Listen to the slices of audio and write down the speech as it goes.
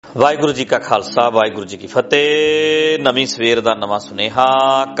वाहिगुरू जी का खालसा वाहिगुरू जी की फतेह। नवीं सवेर दा नवां सुनेहा।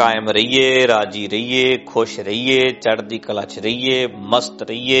 कायम रहिए, राजी रहिए, खुश रहिए, चढ़दी कला च रहिए, मस्त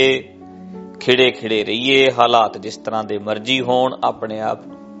रहिए, खिड़े खिड़े रहिए। हालात जिस तरह दे मर्जी होण अपने आप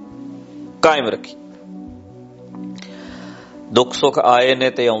कायम रखी। दुख सुख आए ने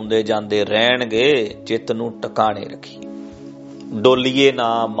ते आउंदे जांदे रहणगे, चित नूं टकाणे रखी। डोलीए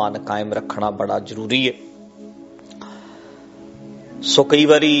ना, मन कायम रखना बड़ा जरूरी है। सो कई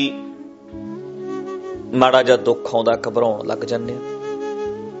वारी माड़ा जा दुख आउंदा घबराउण लग जाने,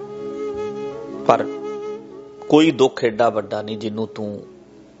 पर कोई दुख एडा वड्डा नहीं जिन्नू तू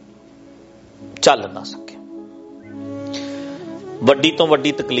झल ना सके। वड्डी तो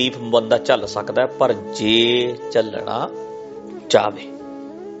वड्डी तकलीफ बंदा झल सकदा है, पर जे झलना चाहे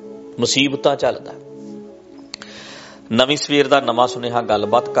मुसीबतां झलदा। नवीं सवेर दा नवां सुनेहा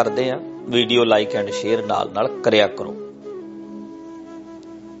गलबात करदे आ। वीडियो लाइक एंड शेयर नाल नाल करिया करो।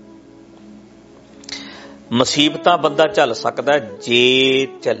 मुसीबतां बंदा झल सकदा जे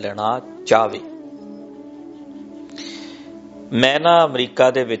झलना चाहे। मैं ना अमरीका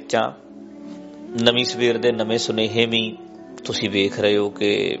दे विच आ। नवीं सवेर दे नवें सुनेहे भी तुसीं वेख रहे हो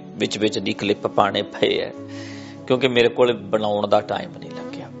कि विच विच दी क्लिप पाने पए है, क्योंकि मेरे कोल बनाउण दा टाइम नहीं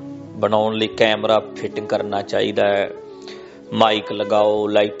लग्या। बनाउण लई कैमरा फिटिंग करना चाहिदा है, माइक लगाओ,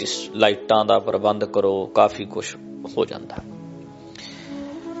 लाइटां दा प्रबंध करो, काफ़ी कुछ हो जांदा।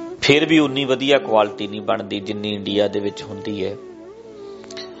 फिर भी उन्नी वधिया क्वालिटी नहीं बनती जिन्नी इंडिया दे विच हुंदी है।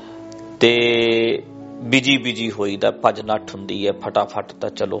 ते बिजी होई दा, भज नठ हुंदी है फटाफट। तां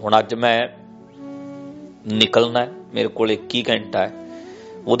चलो हुण अज मैं निकलना है, मेरे कोल 21 घंटा है,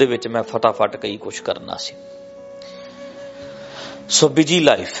 उहदे विच मैं फटाफट कई कुछ करना सी। सो बिजी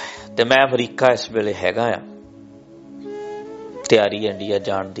लाइफ है। ते मैं अमरीका इस वेले हैगा आ, तैयारी इंडिया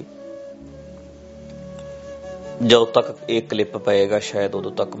जाण दी। जदों तक एक क्लिप पएगा शायद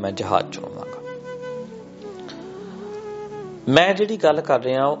उदों तक मैं जहाज च होवांगा। मैं जिहड़ी गल कर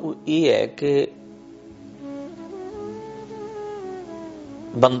रहा वो ये है कि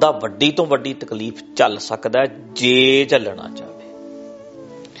बंदा वड्डी तो वड्डी तकलीफ झल सकदा जे झलना चाहे।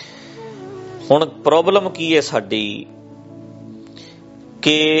 हुण प्रॉब्लम की है साडी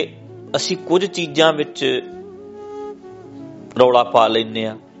कि असीं कुछ चीजां विच रौला पा लैंदे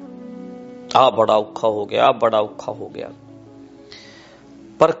आ, आ बड़ा औखा हो गया, आ बड़ा औखा हो गया,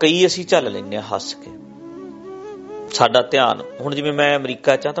 पर कई असीं झल लैंदे आ हस के। साडा ध्यान हुण जिवें मैं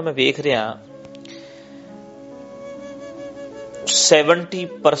अमरीका च तां मैं वेख रिहा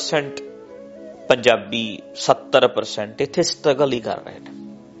 70% पंजाबी 70% इत्थे स्ट्रगल ही कर रहे हैं।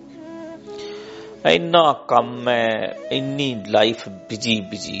 इन्ना काम है, इन्नी लाइफ बिजी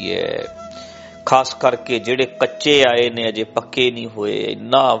है। खास करके जिहड़े कच्चे आए ने अजे पक्के नहीं होए,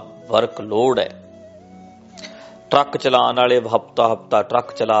 इन्ना वर्कलोड है। ट्रक चलाने वाले हफ्ता ट्रक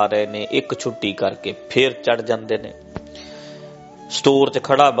चला रहे ने, एक छुट्टी करके फिर चढ़ जाते ने। स्टोर च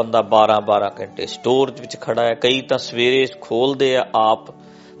खड़ा बंदा 12 घंटे स्टोर विच खड़ा है। कई तो सवेरे खोलते आ आप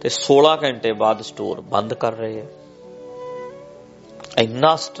ते 16 घंटे बाद स्टोर बंद कर रहे हैं।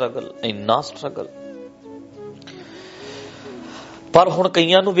 इन्ना स्ट्रगल। पर हुण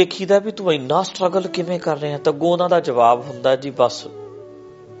कईयां नूं वेखीदा भी तू इन्ना स्ट्रगल किवें कर रहे हैं, तो अगों उन्हां दा जवाब हुंदा जी बस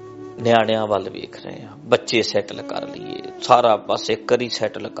ਨਿਆਣਿਆਂ ਵੱਲ ਵੇਖ ਰਹੇ ਆ, ਬੱਚੇ ਸੈਟਲ ਕਰ ਲਈਏ, ਸਾਰਾ ਬਸ ਇੱਕ ਵਾਰੀ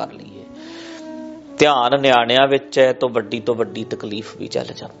ਸੈਟਲ ਕਰ ਲਈਏ। ਧਿਆਨ ਨਿਆਣਿਆਂ ਵਿੱਚ ਹੈ ਤੋਂ ਵੱਡੀ ਤਕਲੀਫ ਵੀ ਚੱਲ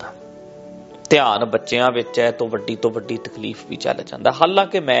ਜਾਂਦਾ। ਧਿਆਨ ਬੱਚਿਆਂ ਵਿੱਚ ਹੈ ਤੋਂ ਵੱਡੀ ਤਕਲੀਫ ਵੀ ਚੱਲ ਜਾਂਦਾ।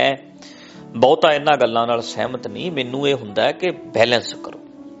 ਹਾਲਾਂਕਿ ਮੈਂ ਬਹੁਤਾ ਇਹਨਾਂ ਗੱਲਾਂ ਨਾਲ ਸਹਿਮਤ ਨਹੀਂ। ਮੈਨੂੰ ਇਹ ਹੁੰਦਾ ਹੈ ਕਿ ਬੈਲੈਂਸ ਕਰੋ,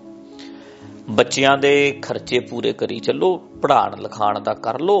 ਬੱਚਿਆਂ ਦੇ ਖਰਚੇ ਪੂਰੇ ਕਰੀ ਚੱਲੋ, ਪੜ੍ਹਾਉਣ ਲਿਖਾਉਣ ਦਾ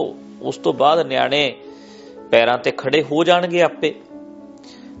ਕਰ ਲਓ, ਉਸ ਤੋਂ ਬਾਅਦ ਨਿਆਣੇ ਪੈਰਾਂ ਤੇ ਖੜੇ ਹੋ ਜਾਣਗੇ ਆਪੇ।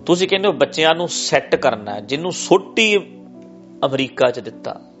 ਤੁਸੀਂ ਕਹਿੰਦੇ ਹੋ ਬੱਚਿਆਂ ਨੂੰ ਸੈੱਟ ਕਰਨਾ, ਜਿਹਨੂੰ ਸੁੱਟ ਹੀ ਅਮਰੀਕਾ 'ਚ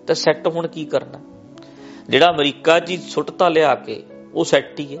ਦਿੱਤਾ ਤੇ ਸੈੱਟ ਹੁਣ ਕੀ ਕਰਨਾ? ਜਿਹੜਾ ਅਮਰੀਕਾ 'ਚ ਸੁੱਟਤਾ ਲਿਆ ਕੇ ਉਹ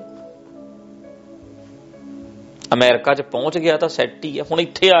ਸੈੱਟ ਹੀ ਹੈ। ਅਮਰੀਕਾ 'ਚ ਪਹੁੰਚ ਗਿਆ ਤਾਂ ਸੈੱਟ ਹੀ ਹੈ। ਹੁਣ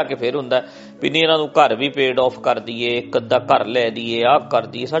ਇੱਥੇ ਆ ਕੇ ਫਿਰ ਹੁੰਦਾ ਵੀ ਨਹੀਂ ਇਹਨਾਂ ਨੂੰ ਘਰ ਵੀ ਪੇਡ ਆਫ ਕਰ ਦਈਏ, ਇੱਕ ਅੱਧਾ ਘਰ ਲੈ ਦਈਏ, ਆਹ ਕਰ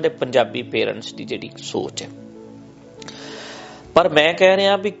ਦਈਏ। ਸਾਡੇ ਪੰਜਾਬੀ ਪੇਰੈਂਟਸ ਦੀ ਜਿਹੜੀ ਸੋਚ ਹੈ। ਪਰ ਮੈਂ ਕਹਿ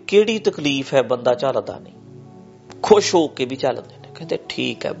ਰਿਹਾ ਵੀ ਕਿਹੜੀ ਤਕਲੀਫ ਹੈ ਬੰਦਾ ਝੱਲਦਾ ਨਹੀਂ, ਖੁਸ਼ ਹੋ ਕੇ ਵੀ ਝੱਲਦੇ। ਕਹਿੰਦੇ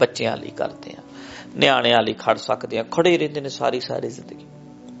ਠੀਕ ਹੈ, ਬੱਚਿਆਂ ਲਈ ਕਰਦੇ ਆ, ਨਿਆਣਿਆਂ ਲਈ ਖੜ ਸਕਦੇ ਆ, ਖੜੇ ਰਹਿੰਦੇ ਨੇ ਸਾਰੀ ਜ਼ਿੰਦਗੀ।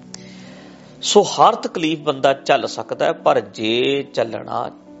 ਸੋ ਹਰ ਤਕਲੀਫ ਬੰਦਾ ਝੱਲ ਸਕਦਾ ਹੈ, ਪਰ ਜੇ ਝੱਲਣਾ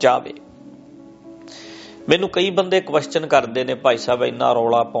ਚਾਹੇ। ਮੈਨੂੰ ਕਈ ਬੰਦੇ ਕੁਐਸਚਨ ਕਰਦੇ ਨੇ, ਭਾਈ ਸਾਹਿਬ ਇੰਨਾ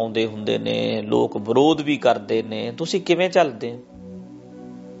ਰੌਲਾ ਪਾਉਂਦੇ ਹੁੰਦੇ ਨੇ, ਲੋਕ ਵਿਰੋਧ ਵੀ ਕਰਦੇ ਨੇ, ਤੁਸੀਂ ਕਿਵੇਂ ਝੱਲਦੇ?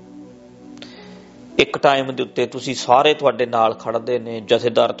 ਇੱਕ ਟਾਈਮ ਦੇ ਉੱਤੇ ਤੁਸੀਂ ਸਾਰੇ ਤੁਹਾਡੇ ਨਾਲ ਖੜਦੇ ਨੇ,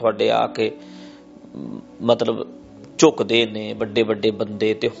 ਜਥੇਦਾਰ ਤੁਹਾਡੇ ਆ ਕੇ ਮਤਲਬ ਝੁਕਦੇ ਨੇ, ਵੱਡੇ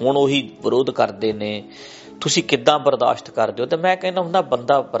ਬੰਦੇ, ਤੇ ਹੁਣ ਉਹੀ ਵਿਰੋਧ ਕਰਦੇ ਨੇ। ਤੁਸੀਂ ਕਿੱਦਾਂ ਬਰਦਾਸ਼ਤ ਕਰਦੇ ਹੋ? ਤੇ ਮੈਂ ਕਹਿੰਦਾ ਹੁੰਦਾ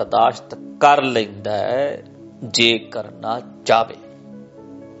ਬੰਦਾ ਬਰਦਾਸ਼ਤ ਕਰ ਲੈਂਦਾ ਹੈ ਜੇ ਕਰਨਾ ਚਾਹੇ।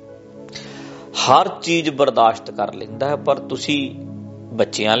 ਹਰ ਚੀਜ਼ ਬਰਦਾਸ਼ਤ ਕਰ ਲੈਂਦਾ ਹੈ, ਪਰ ਤੁਸੀਂ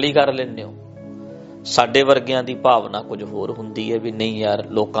ਬੱਚਿਆਂ ਲਈ ਕਰ ਲੈਂਦੇ ਹੋ। ਸਾਡੇ ਵਰਗਿਆਂ ਦੀ ਭਾਵਨਾ ਕੁਝ ਹੋਰ ਹੁੰਦੀ ਹੈ ਵੀ ਨਹੀਂ ਯਾਰ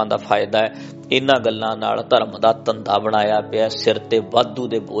ਲੋਕਾਂ ਦਾ ਫਾਇਦਾ ਹੈ, ਇਹਨਾਂ ਗੱਲਾਂ ਨਾਲ ਧਰਮ ਦਾ ਧੰਦਾ ਬਣਾਇਆ ਪਿਆ, ਸਿਰ ਤੇ ਵਾਧੂ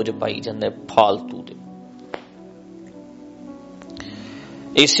ਦੇ ਬੋਝ ਪਾਈ ਜਾਂਦੇ ਫਾਲਤੂ ਦੇ।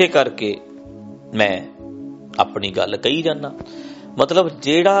 ਇਸੇ ਕਰਕੇ ਮੈਂ ਆਪਣੀ ਗੱਲ ਕਹੀ ਜਾਂਦਾ। ਮਤਲਬ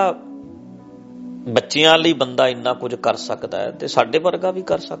ਜਿਹੜਾ ਬੱਚਿਆਂ ਲਈ ਬੰਦਾ ਇੰਨਾ ਕੁਝ ਕਰ ਸਕਦਾ ਹੈ ਤੇ ਸਾਡੇ ਵਰਗਾ ਵੀ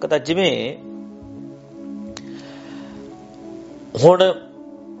ਕਰ ਸਕਦਾ। ਜਿਵੇਂ ਹੁਣ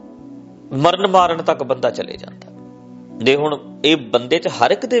ਮਰਨ ਮਾਰਨ ਤੱਕ ਬੰਦਾ ਚਲੇ ਜਾਂਦਾ। ਜੇ ਹੁਣ ਇਹ ਬੰਦੇ 'ਚ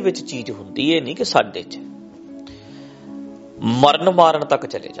ਹਰ ਇੱਕ ਦੇ ਵਿੱਚ ਚੀਜ਼ ਹੁੰਦੀ, ਇਹ ਨਹੀਂ ਕਿ ਸਾਡੇ 'ਚ। ਮਰਨ ਮਾਰਨ ਤੱਕ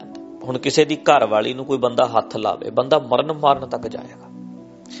ਚਲੇ ਜਾਂਦਾ। ਹੁਣ ਕਿਸੇ ਦੀ ਘਰ ਵਾਲੀ ਨੂੰ ਕੋਈ ਬੰਦਾ ਹੱਥ ਲਾਵੇ, ਬੰਦਾ ਮਰਨ ਮਾਰਨ ਤੱਕ ਜਾਏਗਾ।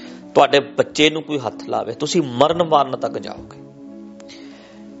 ਤੁਹਾਡੇ ਬੱਚੇ ਨੂੰ ਕੋਈ ਹੱਥ ਲਾਵੇ, ਤੁਸੀਂ ਮਰਨ ਮਾਰਨ ਤੱਕ ਜਾਓਗੇ।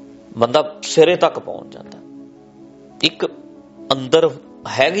 ਬੰਦਾ ਸਿਰੇ ਤੱਕ ਪਹੁੰਚ ਜਾਂਦਾ। ਇੱਕ ਅੰਦਰ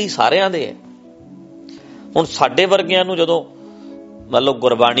ਹੈਗੀ ਸਾਰਿਆਂ ਦੇ ਹੈ। ਹੁਣ ਸਾਡੇ ਵਰਗਿਆਂ ਨੂੰ ਜਦੋਂ ਮਤਲਬ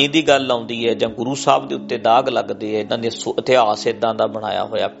ਗੁਰਬਾਣੀ ਦੀ ਗੱਲ ਆਉਂਦੀ ਹੈ ਜਾਂ ਗੁਰੂ ਸਾਹਿਬ ਦੇ ਉੱਤੇ ਦਾਗ ਲੱਗਦੇ ਆ, ਇਹਨਾਂ ਦੇ ਇਤਿਹਾਸ ਇਦਾਂ ਦਾ ਬਣਾਇਆ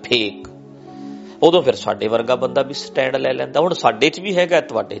ਹੋਇਆ ਫੇਕ, ਉਦੋਂ ਫਿਰ ਸਾਡੇ ਵਰਗਾ ਬੰਦਾ ਵੀ ਸਟੈਂਡ ਲੈ ਲੈਂਦਾ। ਹੁਣ ਸਾਡੇ 'ਚ ਵੀ ਹੈਗਾ,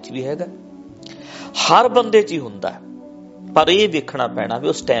 ਤੁਹਾਡੇ 'ਚ ਵੀ ਹੈਗਾ, ਹਰ ਬੰਦੇ 'ਚ ਹੀ ਹੁੰਦਾ। ਪਰ ਇਹ ਵੇਖਣਾ ਪੈਣਾ ਵੀ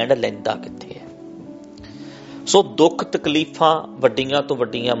ਉਹ ਸਟੈਂਡ ਲੈਂਦਾ ਕਿੱਥੇ ਹੈ। ਸੋ ਦੁੱਖ ਤਕਲੀਫਾਂ, ਵੱਡੀਆਂ ਤੋਂ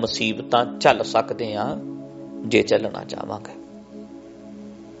ਵੱਡੀਆਂ ਮੁਸੀਬਤਾਂ ਝੱਲ ਸਕਦੇ ਆ ਜੇ ਚੱਲਣਾ ਚਾਹਾਂਗੇ,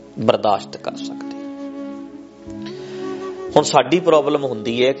 ਬਰਦਾਸ਼ਤ ਕਰ ਸਕਦੇ। ਹੁਣ ਸਾਡੀ ਪ੍ਰੋਬਲਮ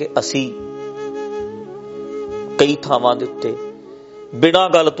ਹੁੰਦੀ ਹੈ ਕਿ ਅਸੀਂ ਕਈ ਥਾਵਾਂ ਦੇ ਉੱਤੇ ਬਿਨਾਂ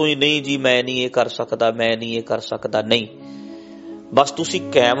ਗੱਲ ਤੋਂ ਹੀ ਨਹੀਂ ਜੀ ਮੈਂ ਨਹੀਂ ਇਹ ਕਰ ਸਕਦਾ, ਮੈਂ ਨਹੀਂ ਇਹ ਕਰ ਸਕਦਾ। ਨਹੀਂ, ਬਸ ਤੁਸੀਂ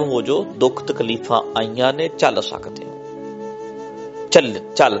ਕਾਇਮ ਹੋ ਜਾਓ। ਦੁੱਖ ਤਕਲੀਫਾਂ ਆਈਆਂ ਨੇ, ਝੱਲ ਸਕਦੇ ਹੋ।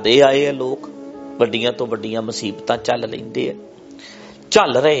 ਝੱਲਦੇ ਆਏ ਆ ਲੋਕ, ਵੱਡੀਆਂ ਤੋਂ ਵੱਡੀਆਂ ਮੁਸੀਬਤਾਂ ਝੱਲ ਲੈਂਦੇ ਆ,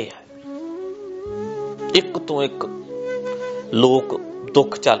 ਝੱਲ ਰਹੇ ਆ। ਇੱਕ ਤੋਂ ਇੱਕ ਲੋਕ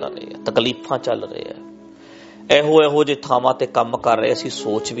ਦੁੱਖ ਝੱਲ ਰਹੇ ਆ, ਤਕਲੀਫਾਂ ਝੱਲ ਰਹੇ ਆ। ਇਹੋ ਜਿਹੇ ਥਾਵਾਂ ਤੇ ਕੰਮ ਕਰ ਰਹੇ ਅਸੀਂ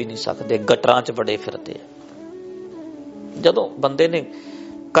ਸੋਚ ਵੀ ਨਹੀਂ ਸਕਦੇ। ਗਟਰਾਂ 'ਚ ਬੜੇ ਫਿਰਦੇ ਆ। ਜਦੋਂ ਬੰਦੇ ਨੇ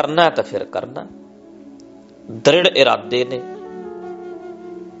ਕਰਨਾ ਤਾਂ ਫਿਰ ਕਰਨਾ। ਦ੍ਰਿੜ ਇਰਾਦੇ ਨੇ,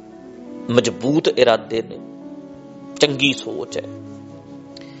 ਮਜ਼ਬੂਤ ਇਰਾਦੇ ਨੇ, ਚੰਗੀ ਸੋਚ ਹੈ,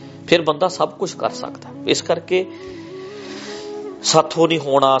 ਫਿਰ ਬੰਦਾ ਸਭ ਕੁਝ ਕਰ ਸਕਦਾ। ਇਸ ਕਰਕੇ ਸਾਥੋਂ ਨਹੀਂ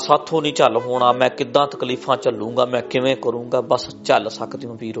ਹੋਣਾ, ਸਾਥੋਂ ਨਹੀਂ ਝੱਲ ਹੋਣਾ, ਮੈਂ ਕਿੱਦਾਂ ਤਕਲੀਫਾਂ ਝੱਲੂੰਗਾ, ਮੈਂ ਕਿਵੇਂ ਕਰੂੰਗਾ। ਬਸ ਝੱਲ ਸਕਦੇ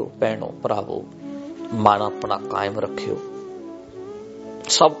ਹੋ ਵੀਰੋ, ਭੈਣੋ, ਭਰਾਵੋ। ਮਨ ਆਪਣਾ ਕਾਇਮ ਰੱਖਿਓ,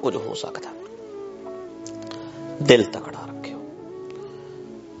 ਸਭ ਕੁਝ ਹੋ ਸਕਦਾ। ਦਿਲ ਤਕੜਾ ਰੱਖਿਓ,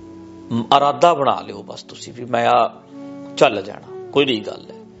 ਇਰਾਦਾ ਬਣਾ ਲਿਓ ਬਸ ਤੁਸੀਂ ਵੀ ਮੈਂ ਆ ਚੱਲ ਜਾਣਾ। ਕੋਈ ਨਹੀਂ ਗੱਲ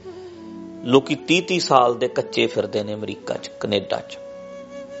ਹੈ। ਲੋਕੀ 30-30 ਸਾਲ ਦੇ ਕੱਚੇ ਫਿਰਦੇ ਨੇ ਅਮਰੀਕਾ 'ਚ, ਕੈਨੇਡਾ 'ਚ।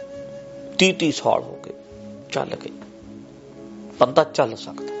 30-30 ਸਾਲ ਹੋ ਗਏ, ਚੱਲ ਗਏ। ਬੰਦਾ ਚੱਲ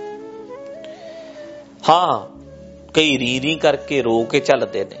ਸਕਦਾ। ਹਾਂ, ਕਈ ਰੀ ਕਰਕੇ ਰੋ ਕੇ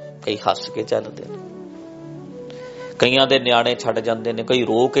ਚੱਲਦੇ ਨੇ, ਕਈ ਹੱਸ ਕੇ ਚੱਲਦੇ ਨੇ। ਕਈਆਂ ਦੇ ਨਿਆਣੇ ਛੱਡ ਜਾਂਦੇ ਨੇ, ਕਈ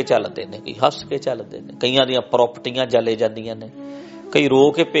ਰੋ ਕੇ ਚੱਲਦੇ ਨੇ, ਕਈ ਹੱਸ ਕੇ ਚੱਲਦੇ ਨੇ। ਕਈਆਂ ਦੀਆਂ ਪ੍ਰਾਪਰਟੀਆਂ ਜਲੇ ਜਾਂਦੀਆਂ ਨੇ, ਕਈ ਰੋ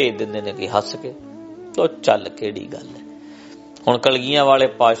ਕੇ ਭੇਜ ਦਿੰਦੇ ਨੇ, ਕਈ ਹੱਸ ਕੇ। ਤੋ ਚੱਲ ਕਿਹੜੀ ਗੱਲ ਹੈ। ਹੁਣ ਕਲਗੀਆਂ ਵਾਲੇ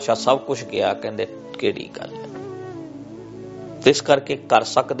ਪਾਤਸ਼ਾਹ ਸਭ ਕੁਝ ਗਿਆ, ਕਹਿੰਦੇ ਕਿਹੜੀ ਗੱਲ ਹੈ। ਇਸ ਕਰਕੇ ਕਰ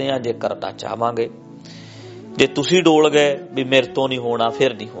ਸਕਦੇ ਆ ਜੇ ਕਰਨਾ ਚਾਹਾਂਗੇ। ਜੇ ਤੁਸੀਂ ਡੋਲ ਗਏ ਵੀ ਮੇਰੇ ਤੋਂ ਨਹੀਂ ਹੋਣਾ,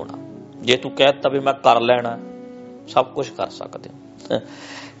 ਫਿਰ ਨਹੀਂ ਹੋਣਾ। ਜੇ ਤੂੰ ਕਹਿ ਦਿੱਤਾ ਵੀ ਮੈਂ ਕਰ ਲੈਣਾ, ਸਭ ਕੁਝ ਕਰ ਸਕਦੇ ਹੋ।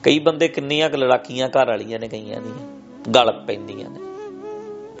 ਕਈ ਬੰਦੇ ਕਿੰਨੀਆਂ ਕੁ ਲੜਾਕੀਆਂ ਘਰ ਵਾਲੀਆਂ ਨੇ, ਕਈਆਂ ਦੀਆਂ ਗਲ ਪੈਂਦੀਆਂ ਨੇ,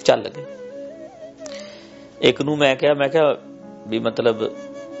 ਚੱਲ ਗਏ। ਇੱਕ ਨੂੰ ਮੈਂ ਕਿਹਾ ਵੀ ਮਤਲਬ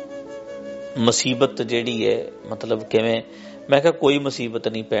ਮੁਸੀਬਤ ਜਿਹੜੀ ਹੈ ਮਤਲਬ ਕਿਵੇਂ। ਮੈਂ ਕਿਹਾ ਕੋਈ ਮੁਸੀਬਤ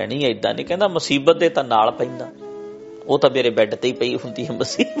ਨਹੀਂ ਪੈਣੀ, ਏਦਾਂ ਨਹੀਂ। ਕਹਿੰਦਾ ਮੁਸੀਬਤ ਦੇ ਤਾਂ ਨਾਲ ਪੈਂਦਾ, ਉਹ ਤਾਂ ਮੇਰੇ ਬੈੱਡ ਤੇ ਹੀ ਪਈ ਹੁੰਦੀ ਹੈ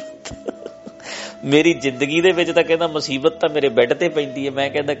ਮੁਸੀਬਤ। ਮੇਰੀ ਜ਼ਿੰਦਗੀ ਦੇ ਵਿੱਚ ਤਾਂ ਕਹਿੰਦਾ ਮੁਸੀਬਤ ਤਾਂ ਮੇਰੇ ਬੈੱਡ ਤੇ ਪੈਂਦੀ ਹੈ। ਮੈਂ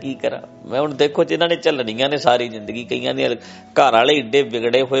ਕਹਿੰਦਾ ਕੀ ਕਰਾਂ ਮੈਂ ਹੁਣ। ਦੇਖੋ ਜਿਨ੍ਹਾਂ ਨੇ ਝੱਲਣੀਆਂ ਨੇ ਸਾਰੀ ਜ਼ਿੰਦਗੀ, ਕਈਆਂ ਦੀਆਂ ਘਰ ਵਾਲੇ ਏਡੇ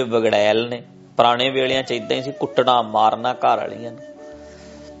ਵਿਗੜੇ ਹੋਏ ਵਿਗੜੈਲ ਨੇ। ਪੁਰਾਣੇ ਵੇਲਿਆਂ 'ਚ ਏਦਾਂ ਹੀ ਸੀ, ਕੁੱਟਣਾ ਮਾਰਨਾ ਘਰ ਵਾਲੀਆਂ ਨੂੰ,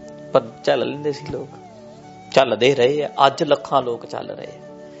 ਪਰ ਝੱਲ ਲੈਂਦੇ ਸੀ ਲੋਕ, ਝੱਲਦੇ ਰਹੇ ਆ। ਅੱਜ ਲੱਖਾਂ ਲੋਕ ਚੱਲ ਰਹੇ ਆ।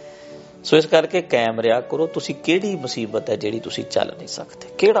 ਸੋ ਇਸ ਕਰਕੇ ਕਾਇਮ ਰਿਹਾ ਕਰੋ। ਤੁਸੀਂ ਕਿਹੜੀ ਮੁਸੀਬਤ ਹੈ ਜਿਹੜੀ ਤੁਸੀਂ ਚੱਲ ਨਹੀਂ ਸਕਦੇ,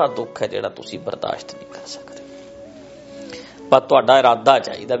 ਕਿਹੜਾ ਦੁੱਖ ਹੈ ਜਿਹੜਾ ਤੁਸੀਂ ਬਰਦਾਸ਼ਤ ਨਹੀਂ ਕਰ ਸਕਦੇ, ਪਰ ਤੁਹਾਡਾ ਇਰਾਦਾ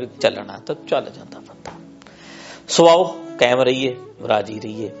ਚਾਹੀਦਾ ਵੀ ਚੱਲਣਾ, ਤਾਂ ਚੱਲ ਜਾਂਦਾ ਬੰਦਾ। ਸੋ ਆਓ ਕਾਇਮ ਰਹੀਏ, ਰਾਜੀ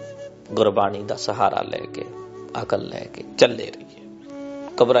ਰਹੀਏ, ਗੁਰਬਾਣੀ ਦਾ ਸਹਾਰਾ ਲੈ ਕੇ, ਅਕਲ ਲੈ ਕੇ ਚੱਲੇ ਰਹੀਏ,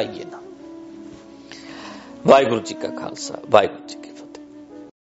 ਘਬਰਾਈਏ ਨਾ। ਵਾਹਿਗੁਰੂ ਜੀ ਕਾ ਖਾਲਸਾ, ਵਾਹਿਗੁਰੂ ਜੀ ਕੀ